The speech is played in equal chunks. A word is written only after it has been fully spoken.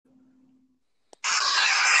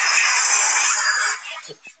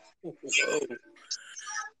Whoa.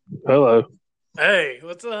 Hello, Hey,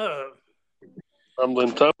 what's up? I'm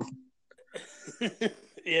Lynn Tom.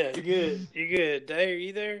 Yeah, you good. You good. Day, are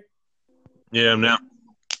you there? Yeah, I'm now.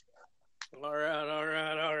 All right, all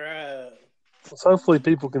right, all right. So hopefully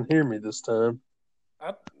people can hear me this time.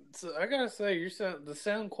 I I gotta say, the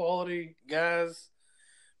sound quality, guys,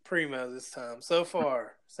 primo this time. So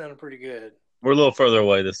far, sounding pretty good. We're a little further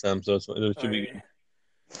away this time, so it should be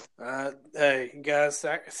Hey, hey, guys,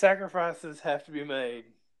 sacrifices have to be made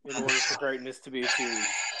in order for greatness to be achieved.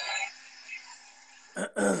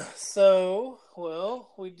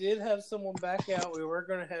 Well, we did have someone back out. We were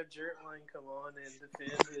going to have Jarrett Lane come on and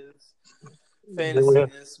defend his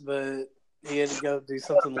fantasyness, but he had to go do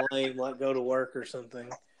something lame, like go to work or something.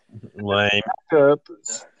 lame.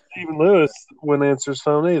 Stephen Lewis wouldn't answer his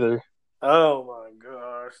phone either. Oh my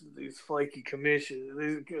gosh, these flaky commissions,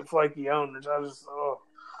 these flaky owners.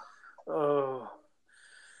 Oh.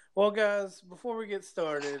 Well, guys, before we get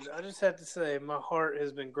started, I just have to say my heart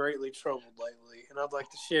has been greatly troubled lately, and I'd like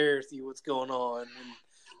to share with you what's going on in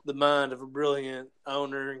the mind of a brilliant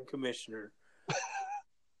owner and commissioner.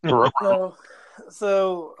 Before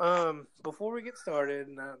we get started,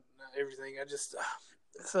 not everything,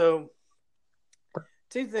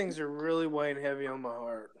 two things are really weighing heavy on my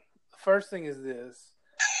heart. The first thing is this.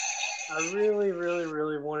 I really, really,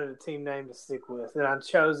 really wanted a team name to stick with, and I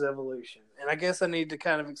chose Evolution. And I guess I need to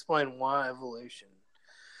kind of explain why Evolution.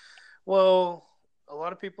 Well, a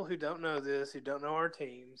lot of people who don't know this, who don't know our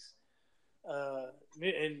teams,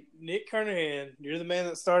 and Nick Kernahan, you're the man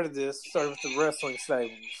that started this, started with the wrestling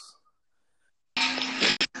stables.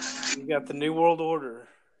 You got the New World Order.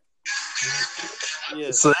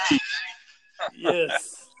 Yes.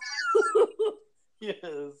 Yes.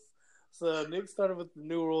 Yes. So Nick started with the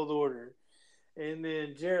New World Order. And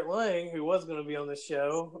then Jarrett Lang, who was going to be on the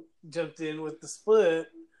show, jumped in with the split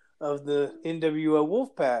of the NWO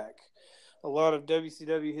Wolfpack. A lot of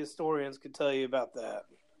WCW historians could tell you about that.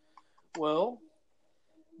 Well,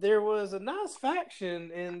 there was a nice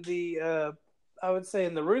faction in the, I would say,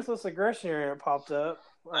 in the Ruthless Aggression era popped up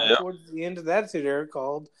towards the end of the Attitude Era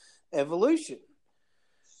called Evolution.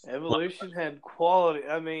 Evolution had quality.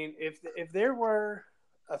 I mean, if there were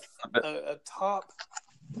a top,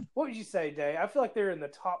 what would you say, Dave? I feel like they're in the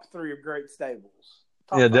top 3 of great stables.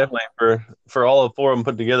 Yeah, definitely. For all of 4 of them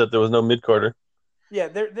put together, there was no mid Carter. Yeah,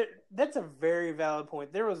 that's a very valid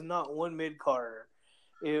point. There was not one mid Carter.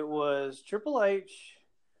 It was Triple H,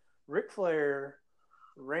 Ric Flair,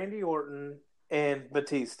 Randy Orton, and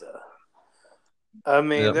Batista. I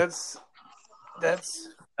mean, that's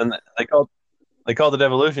and they called it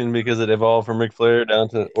Evolution because it evolved from Ric Flair down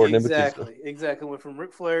to Orton and Batista. Exactly. Went from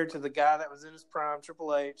Ric Flair to the guy that was in his prime,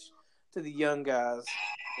 Triple H, to the young guys.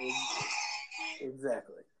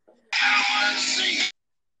 Exactly.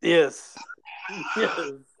 Yes.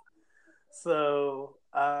 So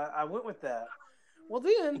I went with that. Well,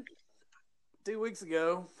 then 2 weeks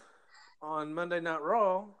ago on Monday Night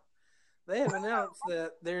Raw, they have announced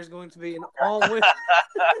that there's going to be an all-women.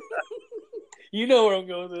 You know where I'm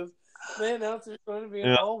going with this. They announced there's going to be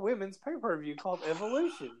an all-women's pay-per-view called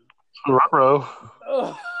Evolution.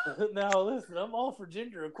 Oh, now listen, I'm all for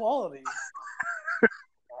gender equality.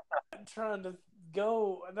 I'm trying to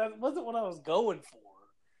go. That wasn't what I was going for.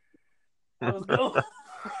 I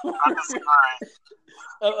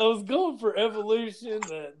was going for Evolution,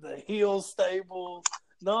 the heel stable,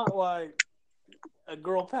 not like a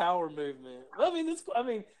girl power movement. I mean,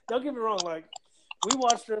 don't get me wrong. Like, we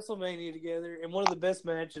watched WrestleMania together, and one of the best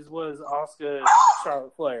matches was Asuka and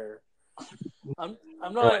Charlotte Flair. I'm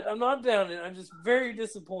not down it. I'm just very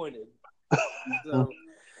disappointed. So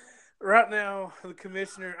right now, the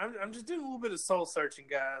commissioner, I'm just doing a little bit of soul searching,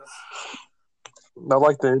 guys. I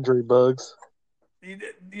like the injury bugs. You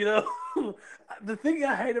know, the thing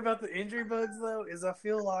I hate about the injury bugs though is I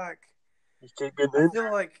feel like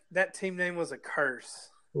that team name was a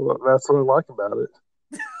curse. Well, that's what I like about it.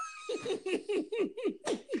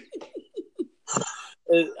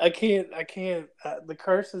 I can't. The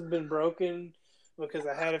curse has been broken because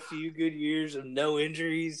I had a few good years of no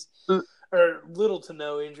injuries, or little to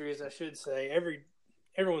no injuries, I should say.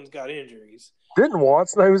 Everyone's got injuries. Didn't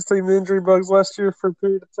Watts name his team the injury bugs last year for a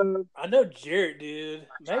period of time? I know Jarrett did.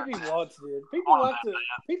 Maybe Watts did.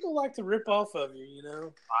 People like to rip off of you, you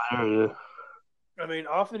know. Yeah. I mean,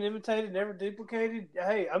 often imitated, never duplicated.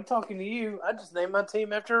 Hey, I'm talking to you. I just named my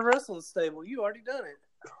team after a wrestling stable. You already done it.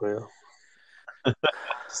 Well.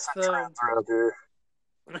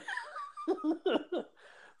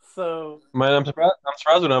 So, man, I'm surprised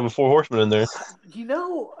we don't have a 4 horsemen in there. You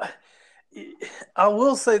know, I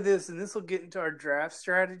will say this, and this will get into our draft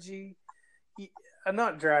strategy.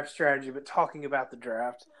 not draft strategy, but talking about the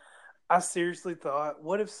draft. I seriously thought,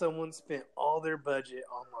 what if someone spent all their budget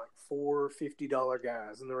on like four $50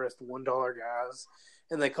 guys and the rest $1 guys,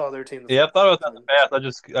 and they call their team the Yeah, I thought about that in the team? past. I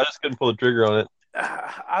just couldn't pull the trigger on it.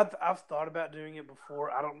 I've thought about doing it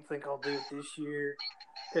before. I don't think I'll do it this year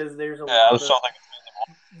because there's a Yeah, I lot was of, still thinking.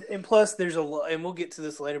 and plus there's a lot, and we'll get to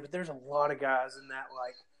this later, but there's a lot of guys in that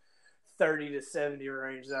like 30 to 70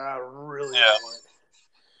 range that I really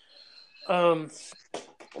want.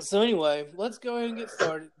 So anyway, let's go ahead and get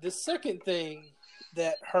started. The second thing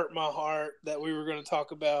that hurt my heart that we were going to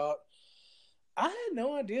talk about, I had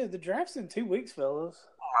no idea. The draft's in 2 weeks, fellas.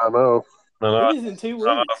 I know. It is in 2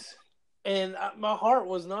 weeks. And my heart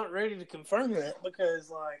was not ready to confirm that because,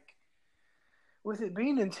 like, with it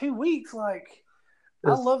being in 2 weeks, like,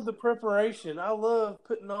 I love the preparation. I love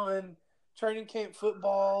putting on training camp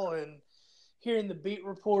football and hearing the beat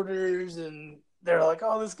reporters, and they're like,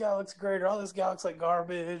 oh, this guy looks great, or oh, this guy looks like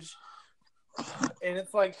garbage. And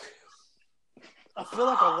it's like, I feel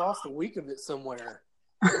like I lost a week of it somewhere.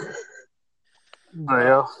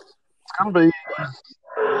 Yeah. It's going to be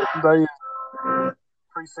day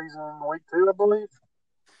preseason week 2, I believe.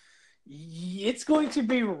 It's going to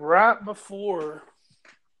be right before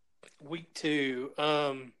week 2.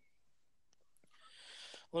 Let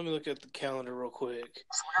me look at the calendar real quick.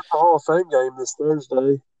 So we got the Hall of Fame game this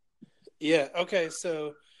Thursday. Yeah, okay,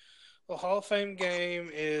 so the Hall of Fame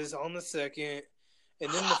game is on the 2nd,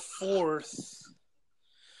 and then the 4th.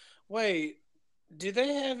 Wait, do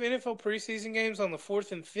they have NFL preseason games on the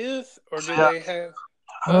 4th and 5th, or do they have?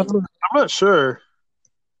 I'm not sure.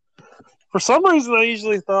 For some reason, I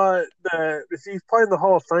usually thought that if you play in the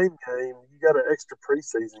Hall of Fame game, you got an extra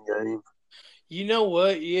preseason game. You know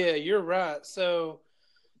what? Yeah, you're right. So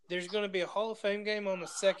there's going to be a Hall of Fame game on the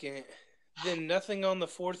 2nd, then nothing on the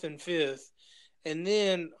 4th and 5th, and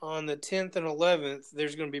then on the 10th and 11th,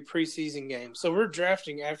 there's going to be preseason games. So we're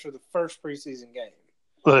drafting after the first preseason game.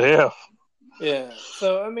 Yeah. Yeah.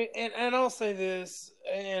 So, I mean, and I'll say this,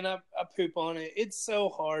 and I poop on it. It's so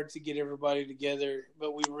hard to get everybody together,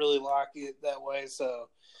 but we really like it that way. So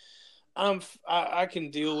I can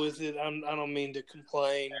deal with it. I don't mean to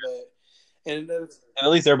complain, but and at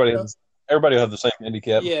least everybody will have the same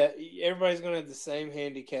handicap. Yeah, everybody's going to have the same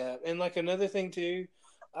handicap. And like another thing too,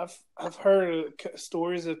 I've heard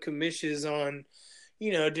stories of commissions on,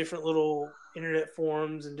 different little internet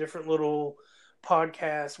forums and different little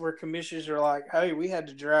podcasts where commissioners are like, hey, we had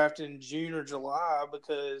to draft in June or July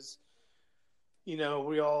because, we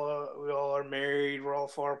all are married, we're all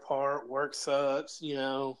far apart, work sucks,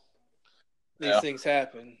 these things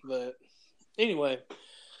happen. But anyway,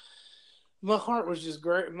 my heart was just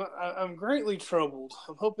great. I'm greatly troubled.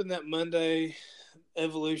 I'm hoping that Monday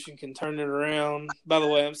Evolution can turn it around. By the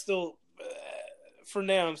way, I'm still, for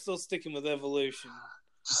now, I'm still sticking with Evolution.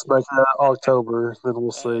 Just make it October, then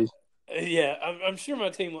we'll see. Yeah, I'm sure my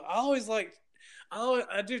team will. I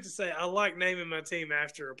do have to say, I like naming my team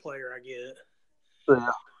after a player I get. Yeah.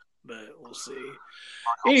 But we'll see.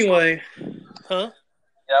 Anyway, huh?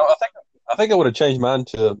 Yeah, I think I would have changed mine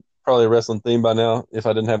to probably a wrestling theme by now if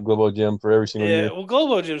I didn't have Globo Gym for every single year. Yeah, well,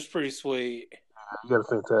 Globo Gym's pretty sweet. You got a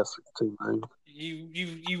fantastic team name.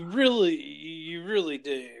 You really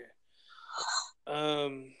do.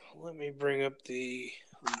 Let me bring up the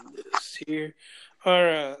list here. All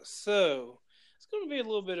right, so it's going to be a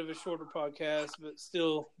little bit of a shorter podcast, but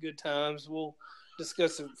still good times. We'll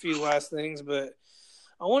discuss a few last things, but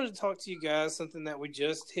I wanted to talk to you guys something that we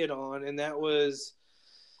just hit on, and that was,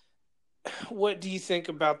 what do you think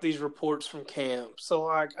about these reports from camp? So,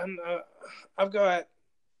 like, I've got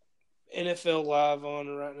NFL Live on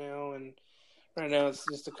right now, and right now it's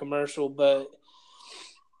just a commercial, but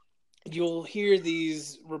you'll hear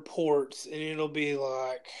these reports, and it'll be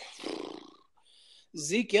like,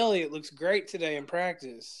 Zeke Elliott looks great today in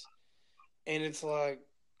practice. And it's like,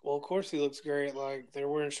 well, of course he looks great. Like, they're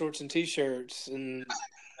wearing shorts and T-shirts, and,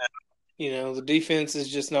 the defense is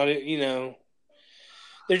just not, they're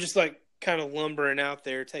just, like, kind of lumbering out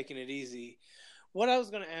there, taking it easy. What I was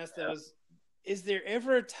going to ask, though, is there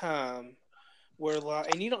ever a time where,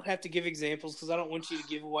 like, and you don't have to give examples because I don't want you to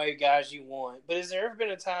give away guys you want, but has there ever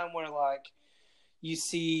been a time where, like, you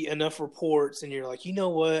see enough reports and you're like, you know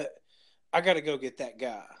what? I got to go get that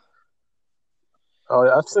guy. Oh,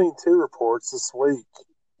 I've seen 2 reports this week.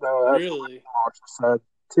 No, really? I had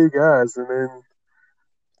 2 guys, and then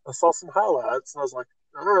I saw some highlights, and I was like,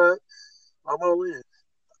 all right, I'm all in.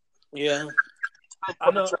 Yeah.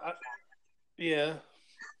 I know. Yeah.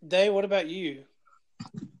 Dave, what about you?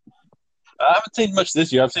 I haven't seen much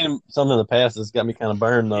this year. I've seen some in the past that's got me kind of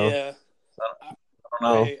burned, though. Yeah. I don't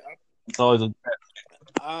know. It's always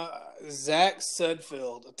Zach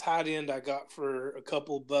Sudfeld, a tight end I got for a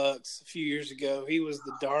couple bucks a few years ago. He was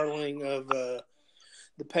the darling of the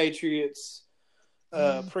Patriots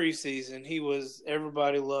preseason.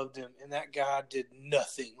 Everybody loved him, and that guy did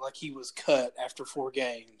nothing. Like he was cut after 4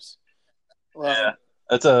 games. Yeah,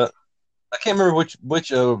 I can't remember which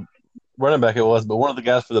running back it was, but one of the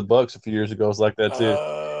guys for the Bucks a few years ago was like that too.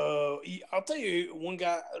 I'll tell you, one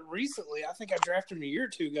guy recently, I think I drafted him a year or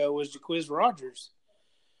two ago, was Jacquizz Rodgers.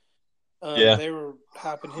 They were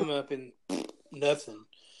hyping him up and nothing.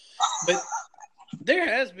 But there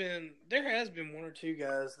has been one or two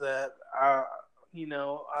guys that I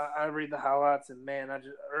read the highlights and man,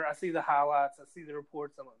 I see the highlights, I see the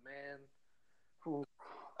reports, I'm like, man. Ooh.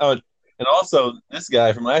 Oh, and also this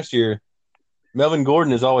guy from last year, Melvin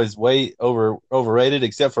Gordon, is always way overrated,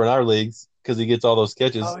 except for in our leagues because he gets all those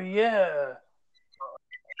catches. Oh yeah.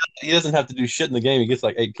 He doesn't have to do shit in the game. He gets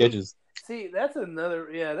like 8 catches. See, that's another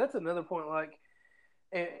point. Like,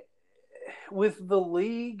 with the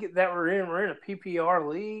league that we're in a PPR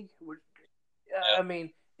league. I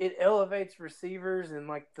mean, it elevates receivers and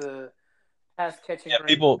like the pass catching. Yeah,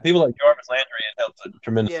 people like Jarvis Landry, it helps a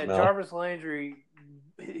tremendous amount. Yeah, Jarvis Landry,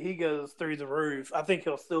 he goes through the roof. I think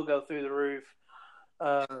he'll still go through the roof.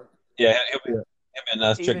 Yeah, he'll be a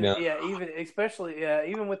nice check down. Yeah,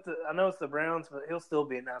 even with I know it's the Browns, but he'll still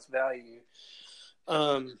be a nice value.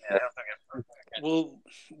 Well,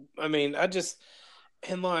 I mean, there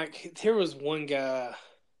was one guy,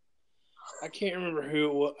 I can't remember who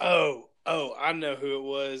it was. Oh, I know who it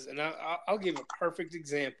was, and I'll give a perfect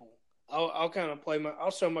example. I'll kind of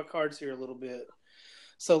I'll show my cards here a little bit.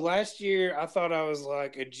 So last year, I thought I was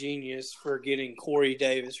like a genius for getting Corey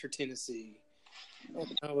Davis for Tennessee.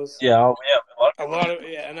 And I was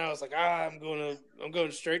and I was like, I'm going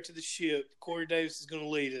straight to the ship. Corey Davis is going to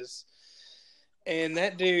lead us. And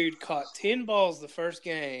that dude caught 10 balls the first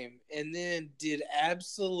game and then did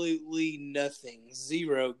absolutely nothing.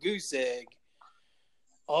 0 goose egg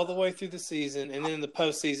all the way through the season. And then in the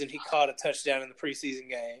postseason, he caught a touchdown in the postseason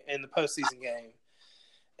game.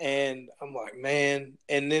 And I'm like, man.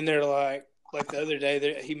 And then they're like the other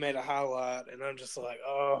day, he made a highlight. And I'm just like,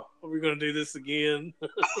 oh, are we going to do this again?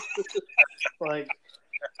 Like,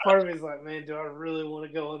 part of me is like, man, do I really want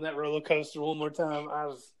to go on that roller coaster one more time?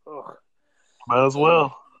 Might as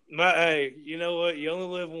well. Hey, you know what? You only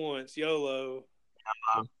live once. YOLO.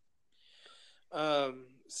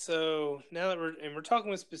 So now that we're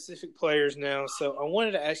talking with specific players now, so I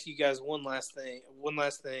wanted to ask you guys one last thing.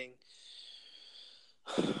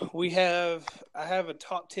 I have a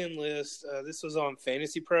top 10 list. This was on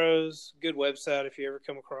Fantasy Pros, good website if you ever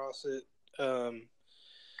come across it.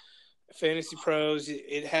 Fantasy Pros,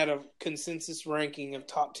 it had a consensus ranking of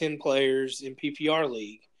top 10 players in PPR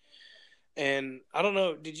league. And I don't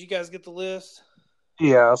know, did you guys get the list?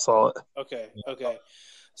 Yeah, I saw it. Okay.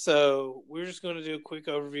 So we're just going to do a quick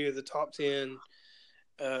overview of the top 10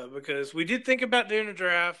 because we did think about doing a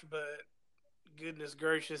draft, but goodness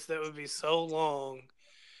gracious, that would be so long.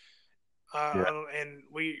 And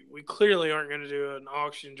we clearly aren't going to do an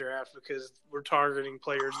auction draft because we're targeting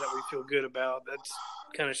players that we feel good about. That's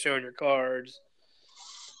kind of showing your cards.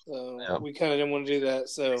 So we kind of didn't want to do that.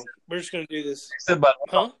 So we're just going to do this.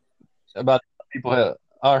 About people,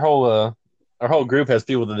 our whole group has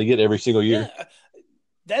people that they get every single year. Yeah,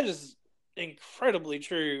 that is incredibly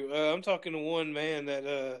true. I'm talking to one man that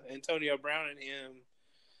Antonio Brown and him.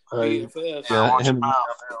 BFF.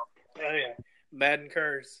 Yeah, Madden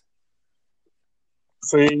Curse.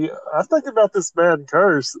 See, I think about this Madden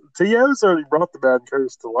Curse. T.O.'s already brought the Madden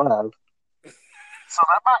Curse to live. So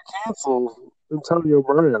that might cancel Antonio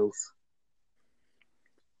Brown's.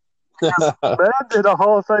 Man did a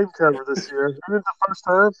Hall of Fame cover this year. Isn't it the first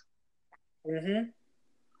time? Mm-hmm.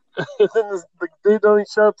 And then the dude don't even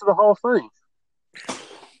show up to the Hall of Fame.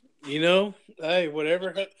 You know, hey,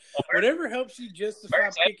 whatever helps you justify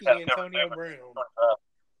picking Antonio Brown.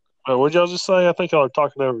 What'd y'all just say? I think y'all are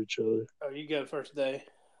talking over each other. Oh, you go first, Day.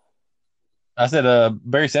 I said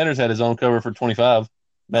Barry Sanders had his own cover for 25.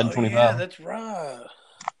 Madden 25. Yeah, that's right. Was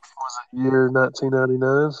it year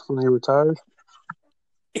 1999 when he retired?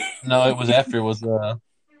 No, it was after. It was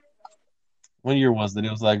what year was it?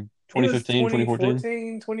 It was like 2015,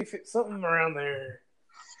 2014? 2015, something around there.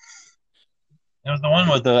 It was the one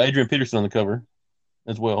with Adrian Peterson on the cover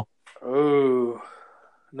as well. Oh,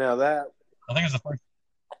 now that I think it was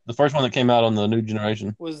the first one that came out on the new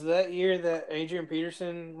generation. Was that year that Adrian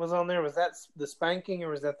Peterson was on there? Was that the spanking or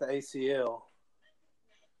was that the ACL?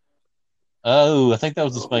 Oh, I think that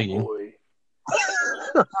was the spanking. Boy.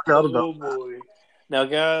 Oh boy. Now,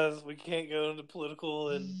 guys, we can't go into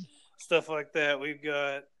political and stuff like that. We've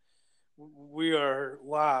got We are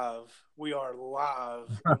live. We are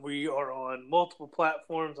live. And we are on multiple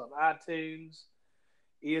platforms on iTunes,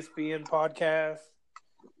 ESPN podcast.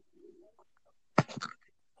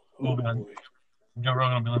 Oh, man. Joe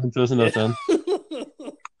Rogan will be listening to us in no time.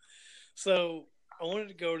 So I wanted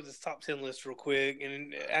to go to this top 10 list real quick,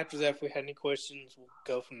 and after that, if we had any questions, we'll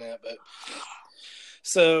go from that. But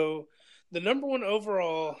so the number one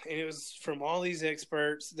overall, and it was from all these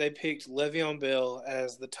experts, they picked Le'Veon Bell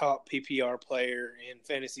as the top PPR player in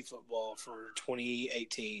fantasy football for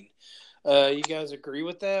 2018. You guys agree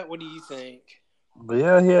with that? What do you think? But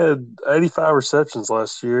yeah, he had 85 receptions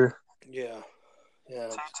last year. Yeah. 2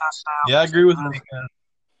 touchdowns. Yeah, I agree with it because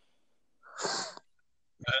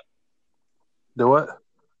Do what?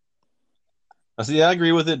 I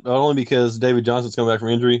agree with it, but only because David Johnson's coming back from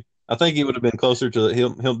injury. I think he would have been closer to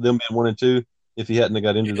them being 1 and 2 if he hadn't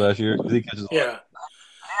got injured last year. He catches Yeah.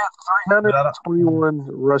 He had 321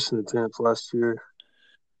 rushing attempts last year.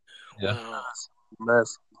 Yeah. Wow.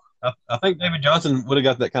 Massive. I think David Johnson would have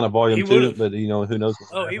got that kind of volume He too, would've. but who knows?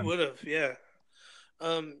 Oh, he would have, yeah.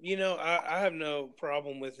 I have no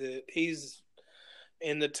problem with it. He's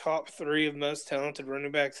in the top 3 of most talented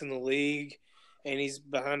running backs in the league, and he's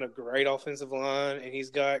behind a great offensive line, and he's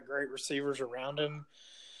got great receivers around him.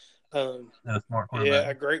 Smart quarterback. Yeah,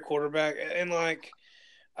 a great quarterback, and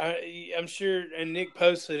I'm sure, and Nick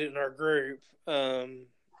posted it in our group.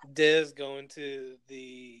 Dez going to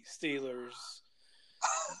the Steelers.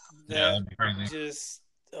 That'd be crazy. Just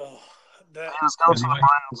He was going to the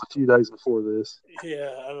Browns a few days before this. Yeah,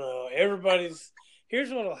 I know. Here's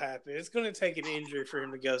what will happen. It's going to take an injury for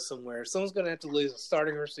him to go somewhere. Someone's going to have to lose a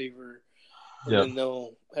starting receiver, and then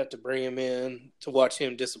they'll have to bring him in to watch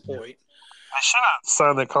him disappoint. I should have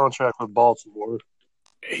signed that contract with Baltimore.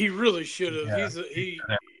 He really should have. Yeah.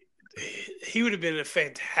 He would have been a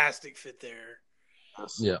fantastic fit there.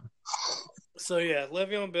 Yeah. So, yeah,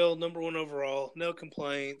 Le'Veon Bell, number 1 overall. No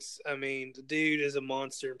complaints. I mean, the dude is a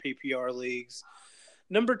monster in PPR leagues.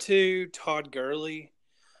 Number 2, Todd Gurley.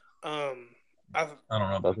 I don't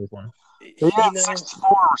know about this one. He had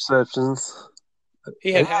 64 receptions.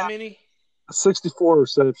 He had how many? 64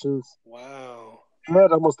 receptions. Wow. He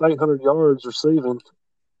had almost 800 yards receiving.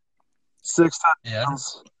 6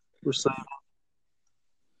 touchdowns receiving.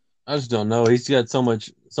 I just don't know. He's got so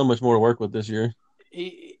much more to work with this year.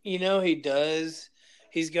 He does.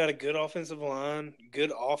 He's got a good offensive line,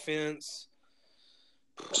 good offense.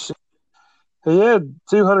 He had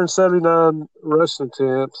 279 rushing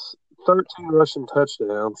attempts, 13 rushing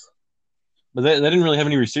touchdowns. But they didn't really have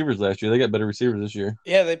any receivers last year. They got better receivers this year.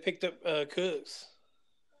 Yeah, they picked up Cooks.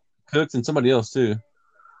 Cooks and somebody else too.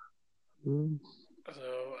 So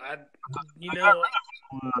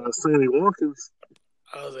Sammy Watkins.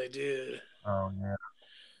 Oh, they did. Oh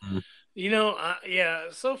yeah.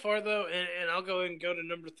 So far though, and I'll go ahead and go to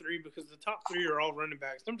number 3 because the top 3 are all running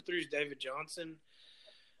backs. Number 3 is David Johnson.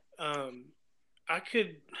 I'm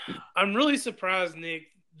really surprised, Nick,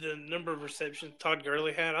 the number of receptions Todd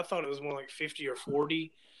Gurley had. I thought it was more like 50 or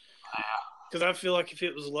 40. Yeah. Because I feel like if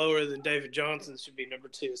it was lower, then David Johnson should be number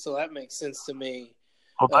 2. So that makes sense to me.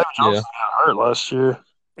 Well, David Johnson got hurt last year.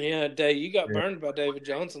 Yeah, Dave, you got burned by David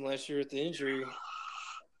Johnson last year with the injury.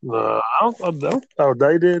 I don't. Oh,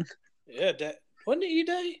 they did. Yeah, wasn't it you,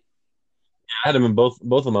 Dave? I had him in both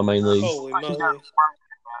of my main leagues. Holy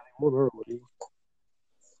moly!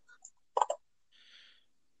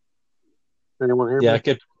 Anyone hear me? I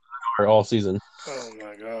kept all season. Oh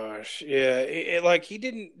my gosh! Yeah, he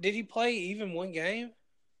didn't. Did he play even one game?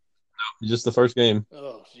 No, just the first game.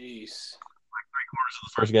 Oh, jeez. Like 3/4 of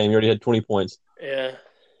the first game, he already had 20 points. Yeah.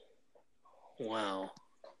 Wow.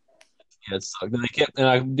 Yeah, it sucked. And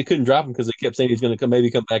I couldn't drop him because they kept saying he's going to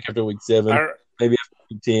maybe come back after week 7, maybe after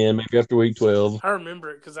week 10, maybe after week 12. I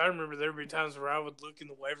remember it because there would be times where I would look in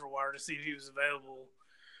the waiver wire to see if he was available.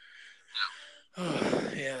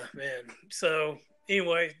 Yeah, man. So,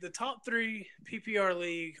 anyway, the top 3 PPR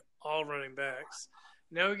league, all running backs.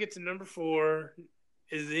 Now we get to number 4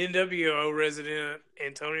 is the NWO resident,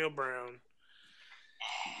 Antonio Brown.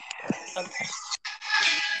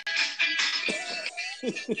 He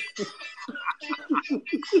is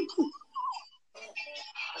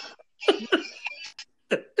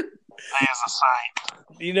a saint.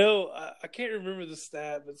 I can't remember the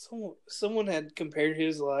stat, but someone had compared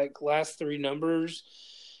his last 3 numbers,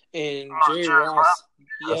 and Jerry Rice.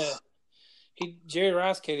 Yeah, Jerry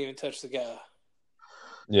Rice can't even touch the guy.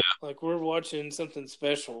 Yeah, we're watching something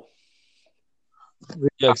special.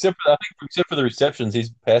 Yeah, except for the receptions, he's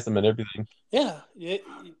passed them in everything. Yeah. They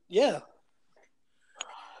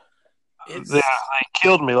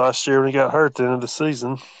killed me last year when he got hurt at the end of the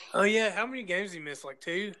season. Oh, yeah. How many games did he miss?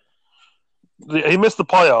 2? He missed the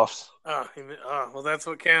playoffs. Well, that's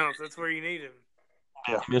what counts. That's where you need him.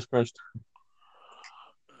 Miscrunched.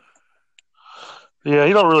 Yeah,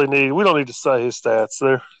 he don't really need. We don't need to say his stats.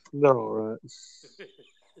 They're all right.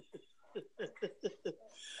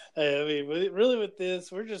 I mean, really, with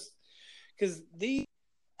this, we're just because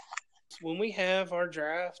when we have our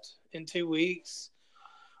draft in 2 weeks,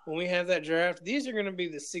 when we have that draft, these are going to be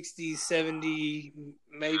the 60, 70,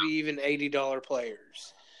 maybe even $80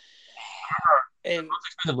 players. And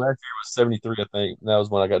Last year was 73, I think. That was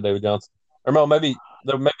when I got David Johnson. Or no, maybe it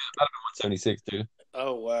might have been 176 too.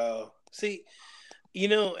 oh wow, see,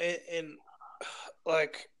 and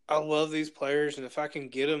like I love these players, and if I can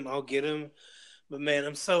get them, I'll get them. But man,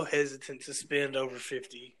 I'm so hesitant to spend over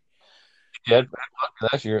 50. Yeah,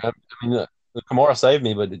 last year. I mean, Kamara saved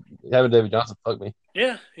me, but having David Johnson fucked me.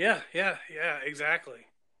 Yeah, exactly.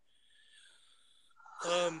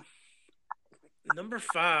 Number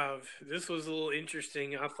 5. This was a little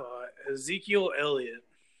interesting. I thought Ezekiel Elliott.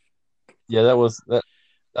 Yeah, that I didn't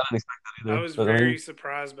expect that either. I was very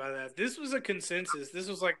surprised by that. This was a consensus. This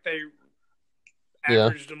was like they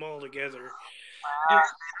averaged them all together. Like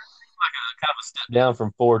kind of a step down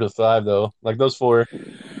from 4 to 5, though. Like those 4, and then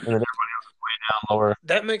everybody else is way down lower.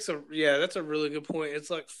 That's a really good point. It's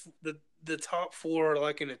like the top 4 are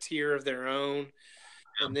like in a tier of their own,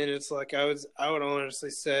 and then it's like I would honestly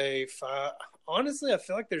say 5. Honestly, I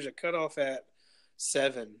feel like there's a cutoff at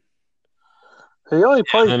 7. He only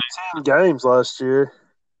played 10 games last year.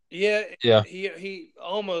 Yeah. He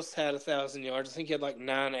almost had 1,000 yards. I think he had like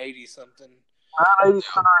 980 something.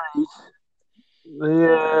 983. He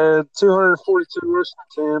had 242 rushing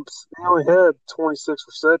attempts. He only had 26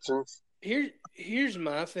 receptions. Here's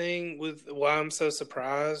my thing with why I'm so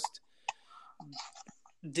surprised.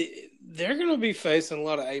 They're going to be facing a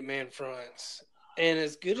lot of 8-man fronts. And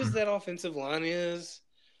as good as that offensive line is,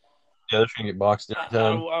 yeah, they're trying to get boxed every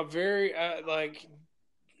time. Like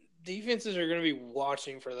defenses are going to be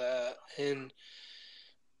watching for that. And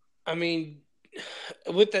I mean,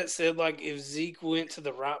 with that said, like if Zeke went to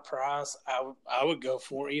the right price, I would go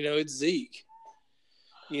for it. It's Zeke.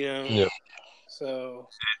 Yeah. So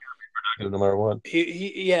no matter what.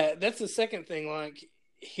 Yeah, that's the second thing. Like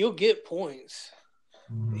he'll get points.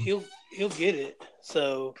 He'll get it.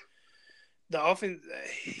 So the offense,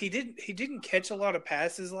 he didn't catch a lot of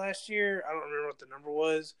passes last year. I don't remember what the number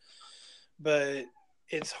was, but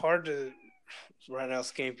it's hard to right now.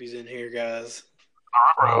 Scampy's in here, guys.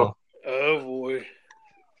 Bro. Oh boy.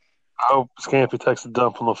 I hope Scampy takes a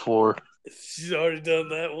dump on the floor. She's already done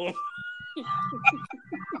that one.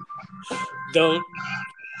 Don't.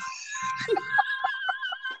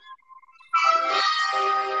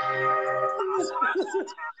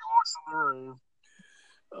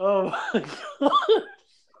 Oh my god.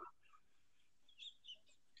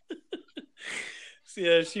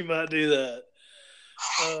 Yeah, she might do that.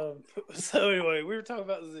 So anyway, we were talking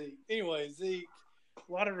about Zeke. Anyway, Zeke,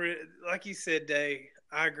 a lot of like you said, Day.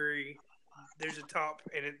 I agree. There's a top,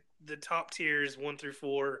 and the top tier is 1 through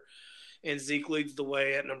 4, and Zeke leads the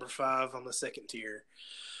way at number 5 on the second tier.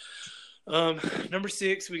 Number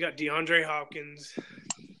 6, we got DeAndre Hopkins.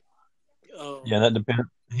 Yeah, that depends.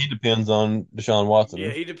 He depends on Deshaun Watson.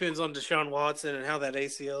 Yeah, he depends on Deshaun Watson and how that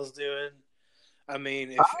ACL is doing. I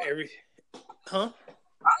mean, I didn't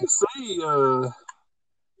see the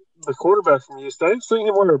quarterback from Houston. I didn't see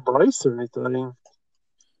him wear a brace or anything.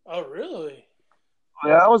 Oh, really?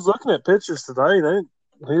 Yeah, I was looking at pictures today.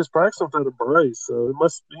 He was practicing without a brace, so he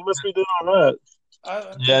must be doing all right.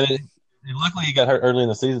 Luckily he got hurt early in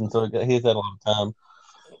the season, so he's had a lot of time.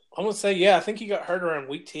 I'm gonna say, yeah, I think he got hurt around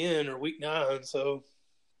week 10 or week 9. So,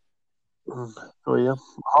 oh yeah,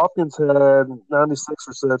 Hopkins had 96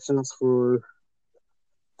 receptions for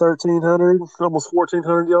 1,300, almost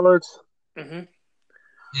 1,400 yards. Mm-hmm.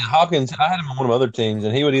 Yeah, Hopkins. I had him on one of my other teams,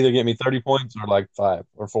 and he would either get me 30 points or like 5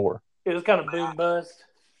 or 4. It was kind of boom bust.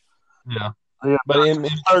 Yeah, but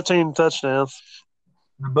 13 touchdowns.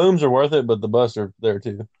 The booms are worth it, but the busts are there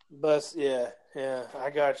too. Bust, yeah, I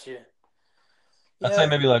got you. I'd say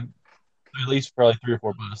maybe like at least probably 3 or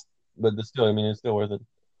 4 busts, but it's still worth it.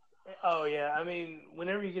 Oh yeah, I mean,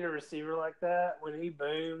 whenever you get a receiver like that, when he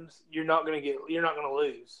booms, you're not gonna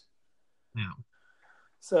lose. Yeah.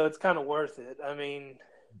 So it's kind of worth it. I mean,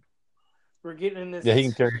 we're getting in this. Yeah, he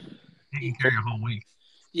can carry a whole week.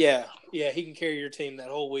 Yeah, he can carry your team that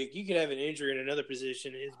whole week. You could have an injury in another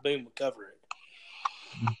position, and his boom would cover it.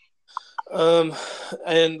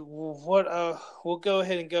 And what we'll go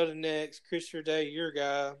ahead and go to next. Christopher Day, your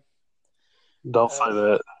guy. Don't say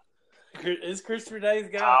that. Is Christopher Day's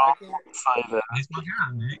guy? I can't say that. He's my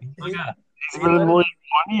guy. He's been in the league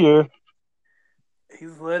 1 year.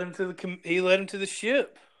 He's led him to the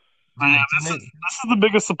ship. Yeah, this is the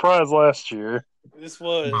biggest surprise last year. This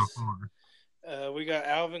was. We got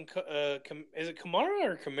Alvin. Is it Kamara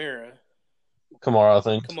or Kamara? Kamara, I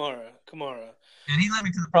think. Kamara. And he led me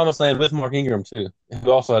to the promised land with Mark Ingram, too,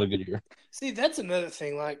 who also had a good year. See, that's another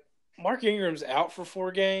thing. Like, Mark Ingram's out for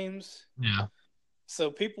 4 games. Yeah. So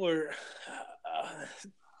people are,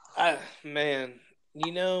 man,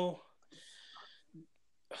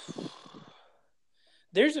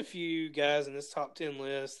 there's a few guys in this top 10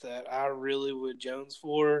 list that I really would Jones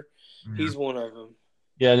for. Yeah. He's one of them.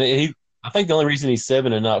 Yeah, and I think the only reason he's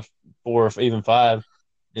 7 and not 4 or even 5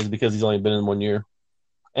 is because he's only been in 1 year,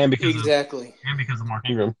 and because of Mark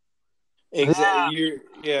Ingram. Exactly.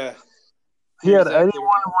 Yeah. He had 81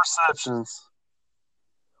 receptions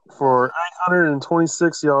for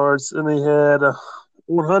 826 yards, and he had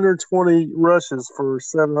 120 rushes for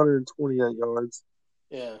 728 yards.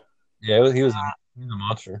 Yeah. Yeah, he was a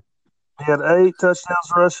monster. He had 8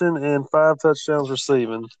 touchdowns rushing and 5 touchdowns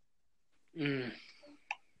receiving.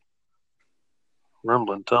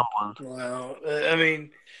 Rumbling, tumbling. Wow. I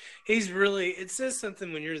mean, he's really. It says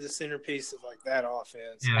something when you're the centerpiece of like that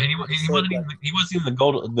offense. Yeah, he wasn't even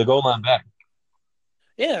the goal line back.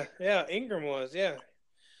 Yeah, Ingram was, yeah.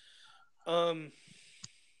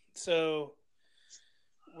 So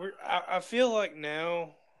I feel like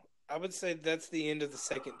now I would say that's the end of the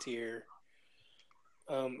second tier.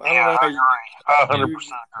 I don't know. I agree.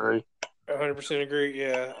 100% agree. 100% agree.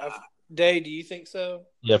 Yeah. Day, do you think so?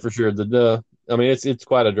 Yeah, for sure. I mean, it's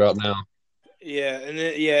quite a drop now. Yeah, and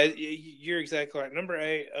then you're exactly right. Number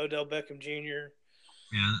 8, Odell Beckham Jr.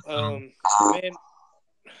 Yeah. Man.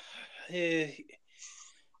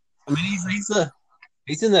 I mean,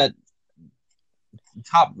 he's in that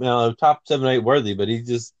top 7 or 8 worthy, but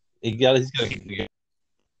he's got to keep it.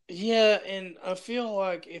 Yeah, and I feel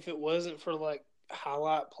like if it wasn't for like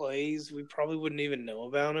highlight plays, we probably wouldn't even know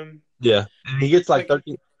about him. Yeah, and he gets like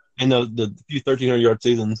 13 in the few 1,300-yard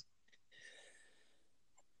seasons.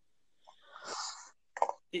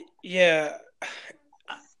 Yeah,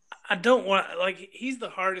 I don't want he's the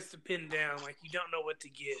hardest to pin down. Like, you don't know what to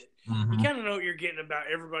get. Mm-hmm. You kind of know what you're getting about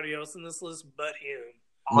everybody else in this list, but him.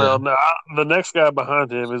 Well, no, the next guy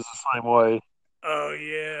behind him is the same way. Oh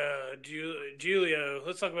yeah, Julio.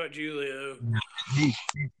 Let's talk about Julio. He's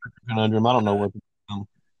conundrum. I don't know what to do.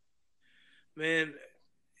 Man,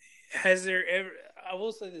 has there ever? I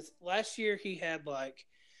will say this. Last year he had like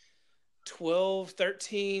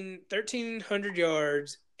 1,300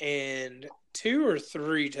 yards and 2 or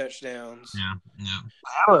 3 touchdowns. Yeah. He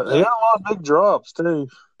had a lot of big drops too.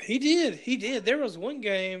 He did. There was one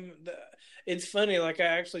game. It's funny. Like, I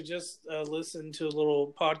actually just listened to a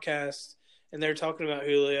little podcast, and they're talking about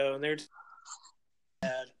Julio, and they're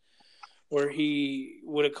where he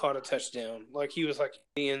would have caught a touchdown. Like, he was like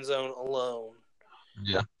in the end zone alone.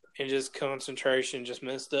 Yeah. And just concentration just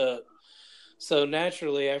messed up. So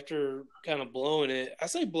naturally, after kind of blowing it, I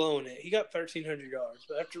say blowing it, he got 1,300 yards.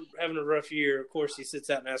 But after having a rough year, of course, he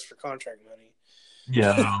sits out and asks for contract money.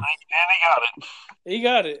 Yeah. And he got it. He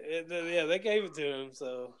got it. Yeah, they gave it to him.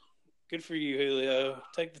 So good for you, Julio.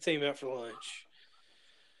 Take the team out for lunch.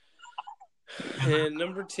 And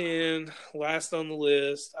number 10, last on the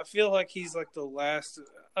list. I feel like he's like the last.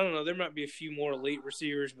 I don't know. There might be a few more elite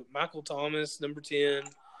receivers, but Michael Thomas, number 10.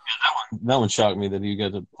 That one shocked me that you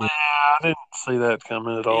got to. Yeah, I didn't see that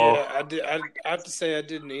coming at all. Yeah, I did. I have to say I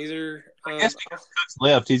didn't either. I guess because Cook's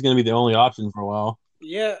left, he's going to be the only option for a while.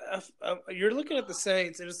 Yeah, you're looking at the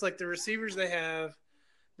Saints, and it's like the receivers they have.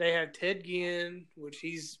 They have Ted Ginn, which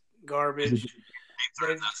he's garbage.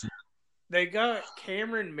 They got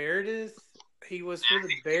Cameron Meredith. He was for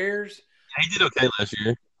the Bears. Yeah, he did okay last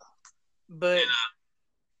year. But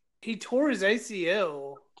he tore his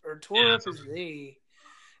ACL or tore up his knee.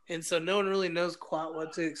 And so no one really knows quite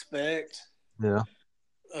what to expect. Yeah.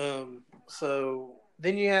 So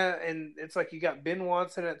then and it's like you got Ben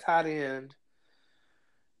Watson at tight end.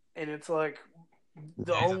 And it's like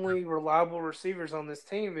the only reliable receivers on this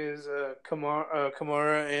team is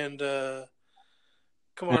Kamara and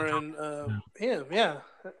him. Yeah,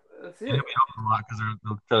 that's it. It'll be helping a lot because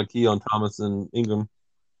they'll try to key on Thomas and Ingram.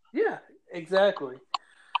 Yeah, exactly.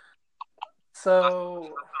 So I don't know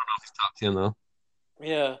if he's top 10 though.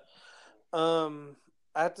 Yeah.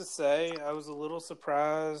 I have to say I was a little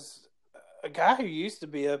surprised. A guy who used to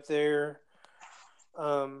be up there,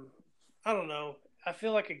 I don't know. I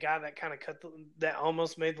feel like a guy that kind of that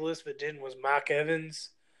almost made the list but didn't was Mike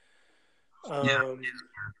Evans.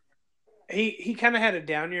 He kind of had a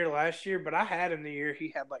down year last year, but I had him the year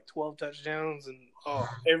he had like 12 touchdowns and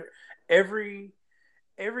every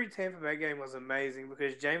every Tampa Bay game was amazing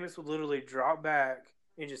because Jameis would literally drop back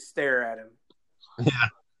and just stare at him. Yeah,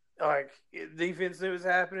 Like, defense knew it was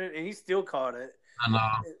happening, and he still caught it. I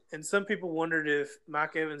know. And some people wondered if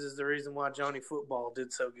Mike Evans is the reason why Johnny Football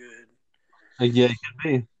did so good. Yeah, it could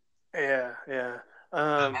be. Yeah.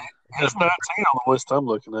 He's 19 on the list I'm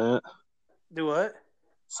looking at. Do what?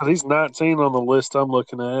 So he's 19 on the list I'm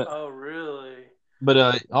looking at. Oh, really?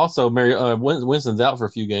 But also, Winston's out for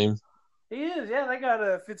a few games. He is. Yeah, they got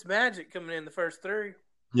Fitzmagic coming in the first three.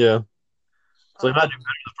 Yeah. So he might Um, do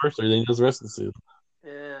better the first three than he does the rest of the season.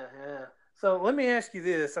 Yeah. So let me ask you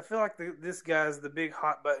this. I feel like this guy's the big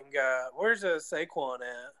hot button guy. Where's Saquon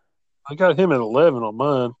at? I got him at 11 on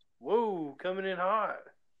mine. Whoa, coming in hot.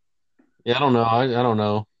 Yeah, I don't know. I don't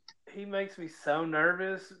know. He makes me so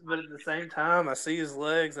nervous, but at the same time, I see his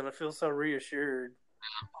legs and I feel so reassured.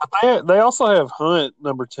 But they also have Hunt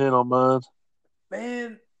number 10 on mine.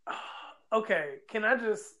 Man, okay, can I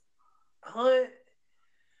just Hunt?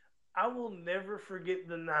 I will never forget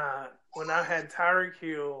the night when I had Tyreek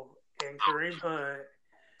Hill and Kareem Hunt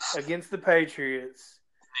against the Patriots,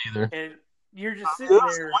 Either. and you're just sitting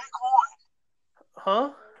there,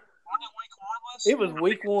 huh? It was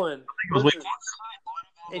week one. It was week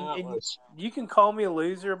And you can call me a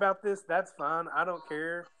loser about this. That's fine. I don't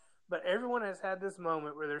care. But everyone has had this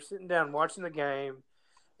moment where they're sitting down watching the game,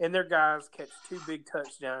 and their guys catch two big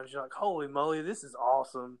touchdowns. You're like, holy moly, this is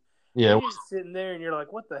awesome. Yeah. And you're just sitting there, and you're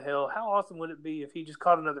like, what the hell? How awesome would it be if he just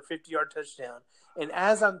caught another 50-yard touchdown? And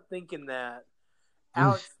as I'm thinking that,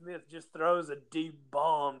 Alex Smith just throws a deep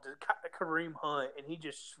bomb to Kareem Hunt, and he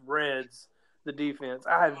just shreds the defense.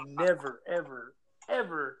 I have never, ever,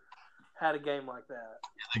 ever had a game like that.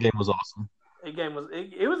 The game was awesome.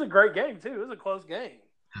 It was a great game too. It was a close game.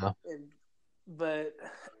 Yeah. But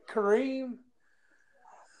Kareem,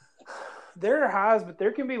 there are highs, but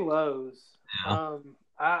there can be lows. Yeah.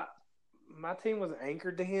 My team was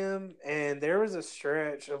anchored to him, and there was a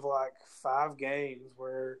stretch of like 5 games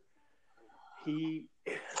where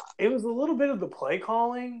it was a little bit of the play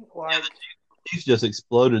calling. Like, He's just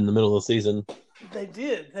exploded in the middle of the season. they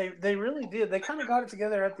did. They really did. They kind of got it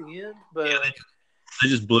together at the end, but They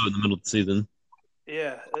just blew it in the middle of the season.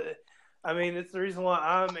 yeah. I mean, it's the reason why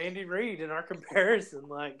I'm Andy Reid in our comparison.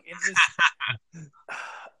 Like, it's just,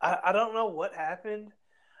 I don't know what happened.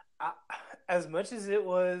 As much as it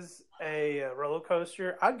was a roller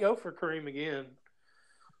coaster, I'd go for Kareem again.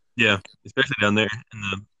 Yeah, especially down there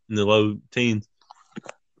in the low teens.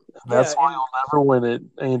 That's why you'll never win it,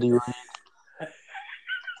 Andy Reid.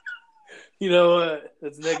 You know what?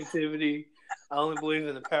 That's negativity. I only believe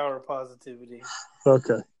in the power of positivity.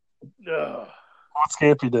 Okay. Ugh. What's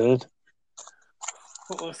Scampy did?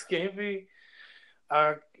 Well, Scampy,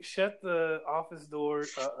 I shut the office door.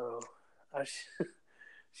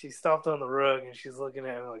 She stopped on the rug and she's looking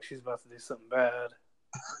at me like she's about to do something bad.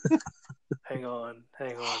 Hang on.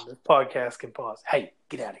 This podcast can pause. Hey,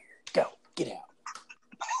 get out of here. Go. Get out.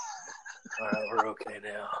 All right, we're okay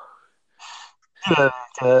now.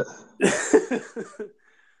 Yeah,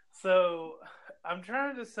 So I'm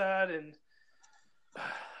trying to decide, and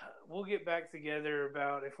we'll get back together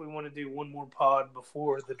about if we want to do one more pod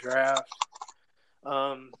before the draft.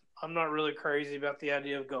 I'm not really crazy about the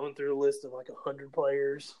idea of going through a list of like 100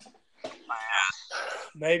 players.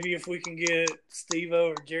 Maybe if we can get Steve-O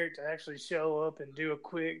or Jarrett to actually show up and do a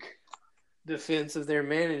quick defense of their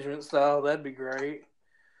management style, that'd be great.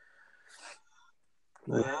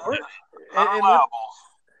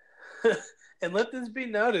 And let this be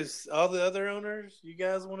noticed. All the other owners, you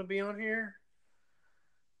guys want to be on here?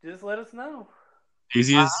 Just let us know.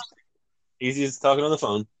 Easiest talking on the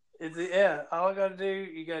phone. All I got to do,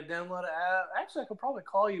 you got to download an app. Actually, I could probably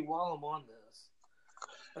call you while I'm on this.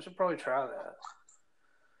 I should probably try that.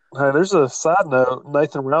 Hey, there's a side note.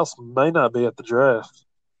 Nathan Rouse may not be at the draft.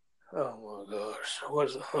 Oh, my gosh.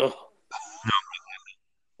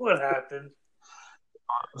 What happened?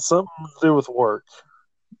 Something to do with work.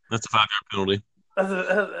 That's a 5-yard penalty.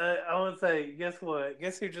 I want to say, guess what?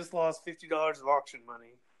 Guess who just lost $50 of auction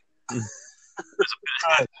money?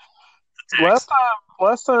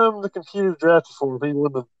 Last time the computer drafted for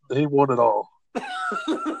him, he won it all.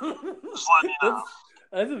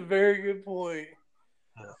 That's a very good point.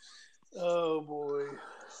 Yeah. Oh boy.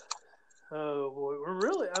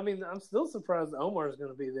 I'm still surprised Omar's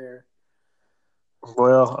going to be there.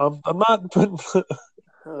 Well, I'm not putting.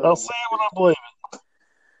 I'll see it when I believe it.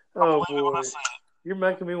 Oh boy, you're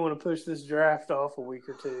making me want to push this draft off a week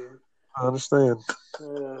or two. I understand.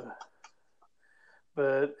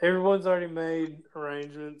 But everyone's already made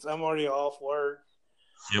arrangements. I'm already off work.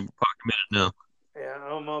 Yeah, we're probably committed now. Yeah,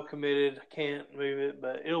 I'm all committed. I can't move it,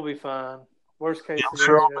 but it'll be fine. Worst case I'm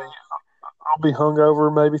sure scenario. I'll be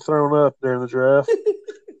hungover, maybe thrown up during the draft.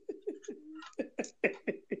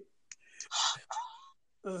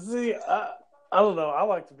 See, I don't know. I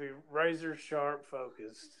like to be razor sharp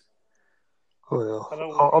focused. Well, I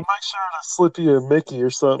don't I'll make sure to slip you a Mickey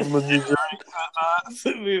or something when you drink that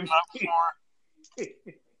night.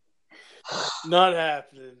 Not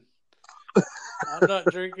happening. I'm not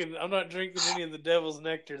drinking any of the devil's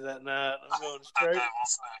nectar that night. I'm going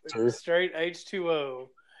straight H2O.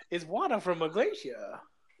 It's water from a glacier.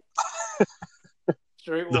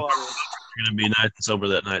 Straight water. You're going to be nice and sober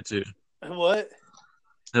that night, too. What?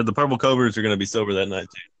 The Purple Cobras are going to be sober that night,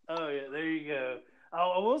 too. Oh, yeah, there you go.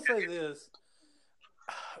 I will say this.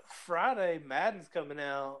 Friday, Madden's coming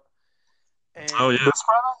out. And Oh, yeah. This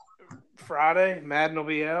Friday, Madden will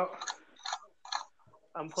be out.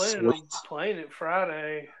 I'm planning on playing it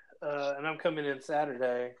Friday, and I'm coming in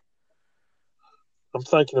Saturday. I'm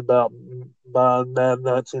thinking about buying Madden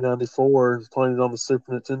 1994 and playing it on the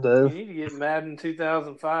Super Nintendo. You need to get Madden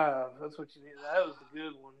 2005. That's what you need. That was the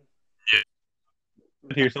good one. Yeah.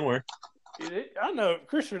 Here somewhere. I know,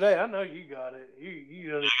 Christopher Day, I know you got it.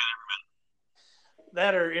 You got it.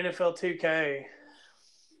 That or NFL 2K. Yeah,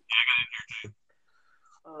 I got it here, too.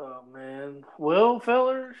 Oh, man. Well,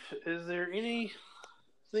 fellers, is there anything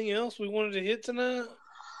else we wanted to hit tonight?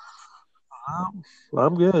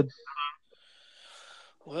 I'm good.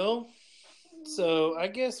 Well, so I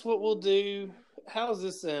guess what we'll do, how's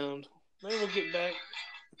this sound? Maybe we'll get back.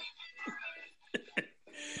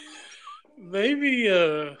 Maybe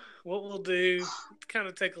what we'll do, kind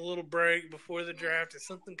of take a little break before the draft. If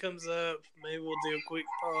something comes up, maybe we'll do a quick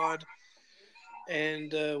pod.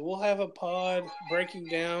 And we'll have a pod breaking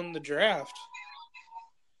down the draft.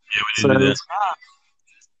 Yeah, we need to do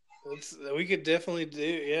that. We could definitely do,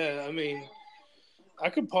 yeah. I mean, I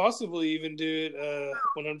could possibly even do it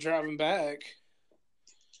when I'm driving back.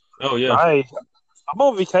 Oh, yeah. Hey, I'm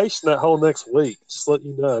on vacation that whole next week. Just let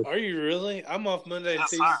you know. Are you really? I'm off Monday and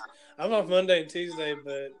Tuesday. I'm off Monday and Tuesday,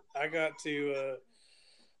 but I got to.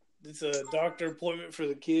 It's a doctor appointment for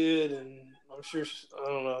the kid, and I'm sure I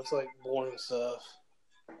don't know. It's like boring stuff.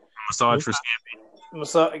 Massage for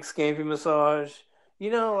Scampy. Scampy massage.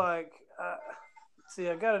 You know, like see,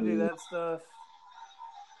 I got to do that stuff,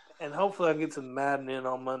 and hopefully I get some Madden in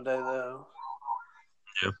on Monday though.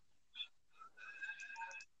 Yeah.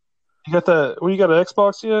 You got that? Well, you got an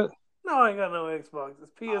Xbox yet? No, I ain't got no Xbox. This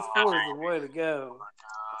PS4 is the way to go.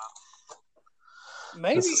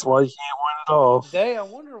 Maybe this is why you can't win it all. I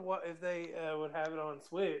wonder what if they would have it on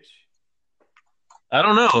Switch. I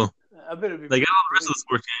don't know. I bet it'd be. They got all the rest of the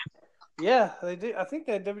sports games. Yeah, they do. I think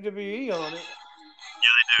they had WWE on it.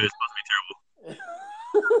 Yeah, they do. It's supposed to be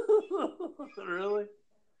terrible. Really?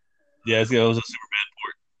 Yeah, it was a super bad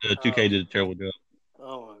port. 2K did a terrible job.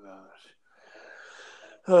 Oh my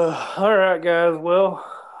gosh. All right, guys. Well,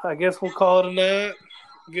 I guess we'll call it a night.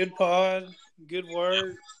 Good pod. Good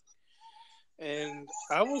work. And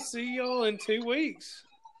I will see y'all in 2 weeks.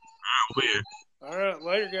 All right, we'll be here. All right,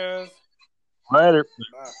 later, guys. Later.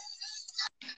 Bye.